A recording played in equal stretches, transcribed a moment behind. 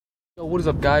So what is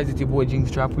up, guys? It's your boy Jinx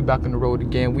Trap. We back on the road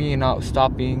again. We ain't out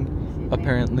stopping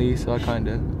apparently, so I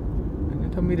kinda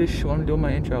tell me to show. I'm doing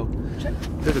my intro.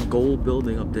 There's a gold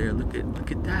building up there. Look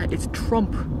at that. It's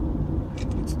Trump.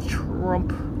 It's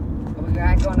Trump. Are we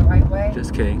going the right way?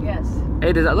 Just kidding. Yes.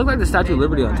 Hey, does that look like the Statue of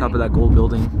Liberty on top of that gold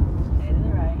building? Stay to the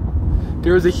right.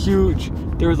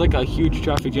 There was like a huge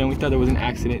traffic jam. We thought there was an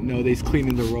accident. No, they's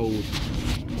cleaning the road.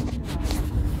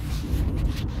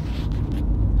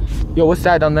 Yo, what's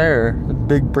that down there? The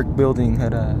big brick building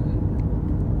had a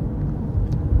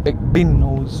big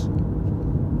nose.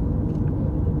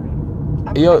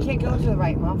 Yo, I can't go to the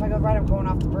right, Mom. If I go right, I'm going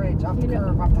off the bridge, off the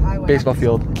curb, off the highway. Baseball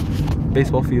field.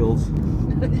 Baseball fields.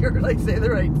 You're like, stay to the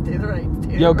right, stay to the right.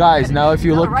 Stay to Yo, the guys, right. now if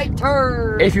you look, right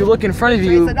turn. if you look in front of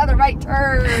you, Trace another right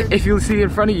turn. if you see in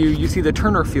front of you, you see the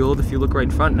Turner Field. If you look right in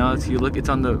front now, if you look, it's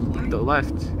on the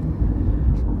left.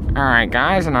 All right,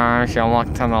 guys, now if you look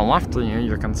to the left of you,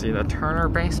 you can see the Turner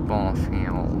baseball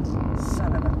field.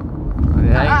 Son of a.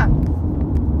 Yeah.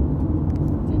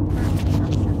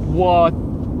 What?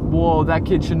 Whoa, that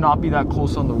kid should not be that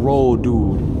close on the road,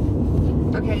 dude.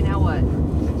 Okay, now what?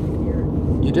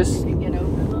 You just Get over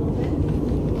a little bit.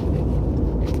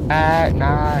 at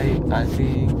night, I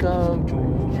think of you.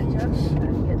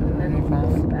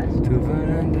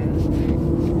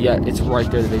 Yeah, it's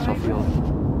right there, the baseball field.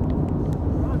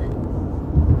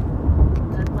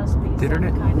 Kind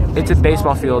of It's a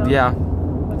baseball field, yeah.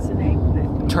 What's the name of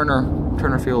it?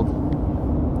 Turner Field.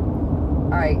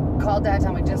 Alright, call Dad,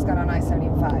 tell me we just got on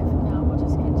I-75. No, we'll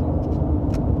just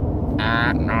continue.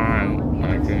 At night,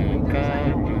 I think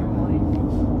of you.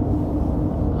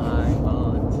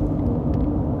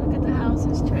 Look at the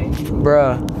houses, Trace.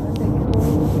 Bruh.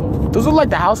 Those are like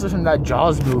the houses from that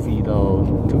Jaws movie,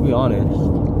 though, to be honest.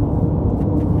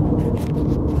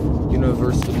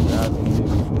 University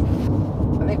Avenue.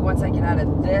 I think once I get out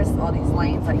of this, all these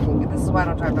lanes, this is why I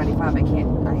don't drive 95. I hate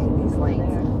these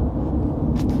lanes.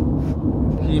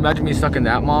 Can you imagine me stuck in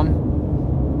that, Mom?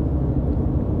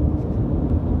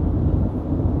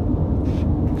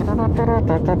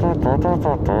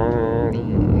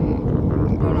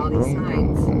 Going all these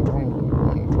signs.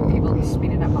 People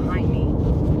speeding up behind me.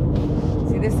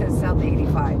 See, this says South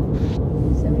 85.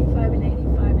 75 and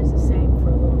 85 is the same for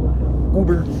a little while.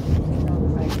 Uber.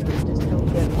 Just don't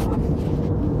get off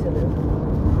to the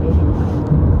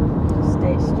 85. Just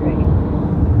stay straight.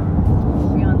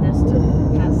 We'll be on this to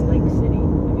past Lake City. I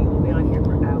mean, we'll be on here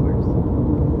for hours.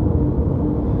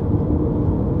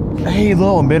 Hey,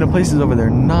 low, abandoned places over there.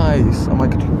 Nice. I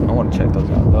want to check those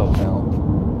out, though, now.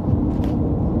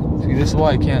 See, this is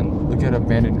why I can't look at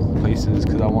abandoned places,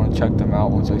 because I want to check them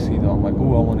out once I see them. I'm like,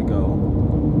 ooh, I want to go.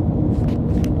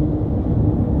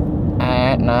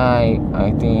 At night,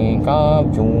 I think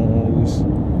of Jules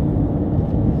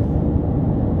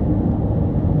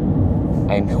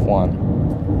and Juan.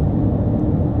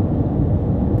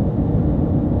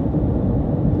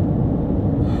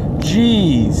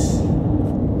 Jeez,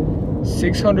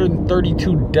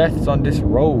 632 deaths on this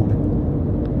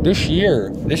road this year.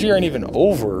 This year ain't even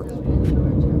over.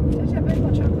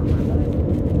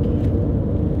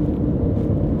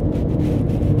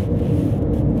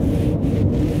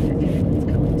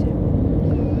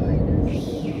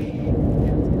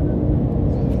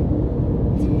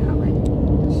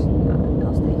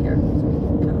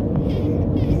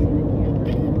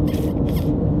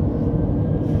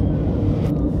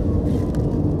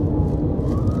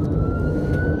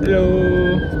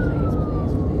 Hello.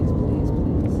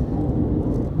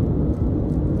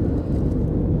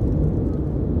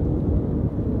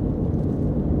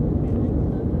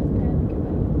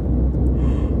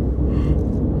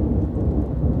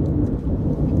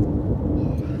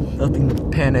 Nothing to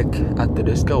panic at the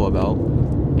disco about.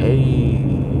 Hey.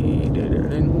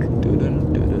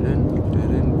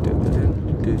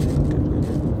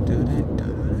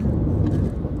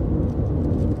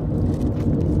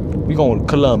 We going to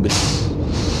Columbus.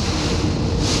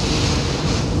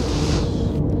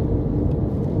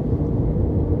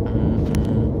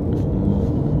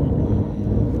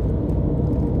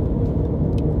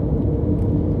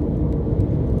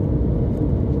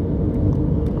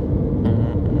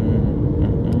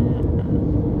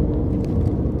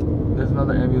 There's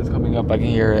another ambulance coming up. I can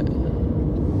hear it.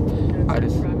 I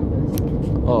just.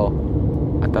 Oh,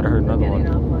 I thought I heard another one.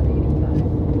 Off on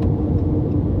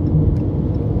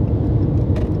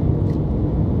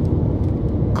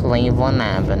 85. Cleveland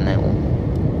Avenue.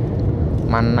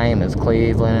 My name is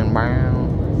Cleveland Brown.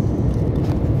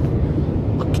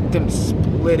 Look at them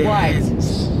split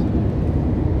ends.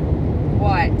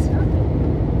 What?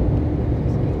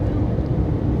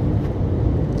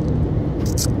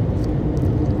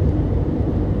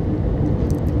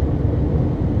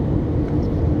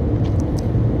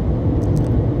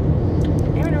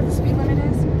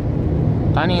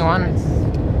 Funny one.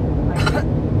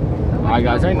 Alright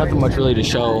guys, there ain't nothing much really to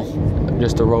show.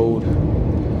 Just the road.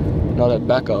 And all that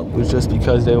backup was just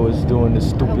because they was doing this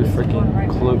stupid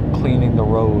freaking cleaning the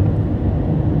road.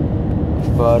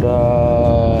 But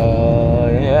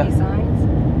yeah.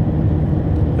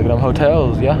 Look at them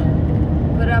hotels, yeah.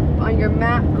 Put up on your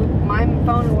map, my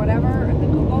phone or whatever, the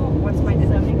Google, what's my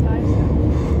 75? I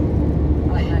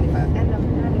like 95. And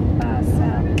I'm 95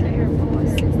 south, airport,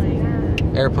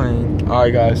 69. Airplane.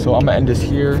 Alright guys, so I'm gonna end this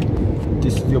here.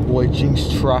 This is your boy Jinx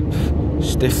Trap.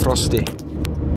 Stay frosty.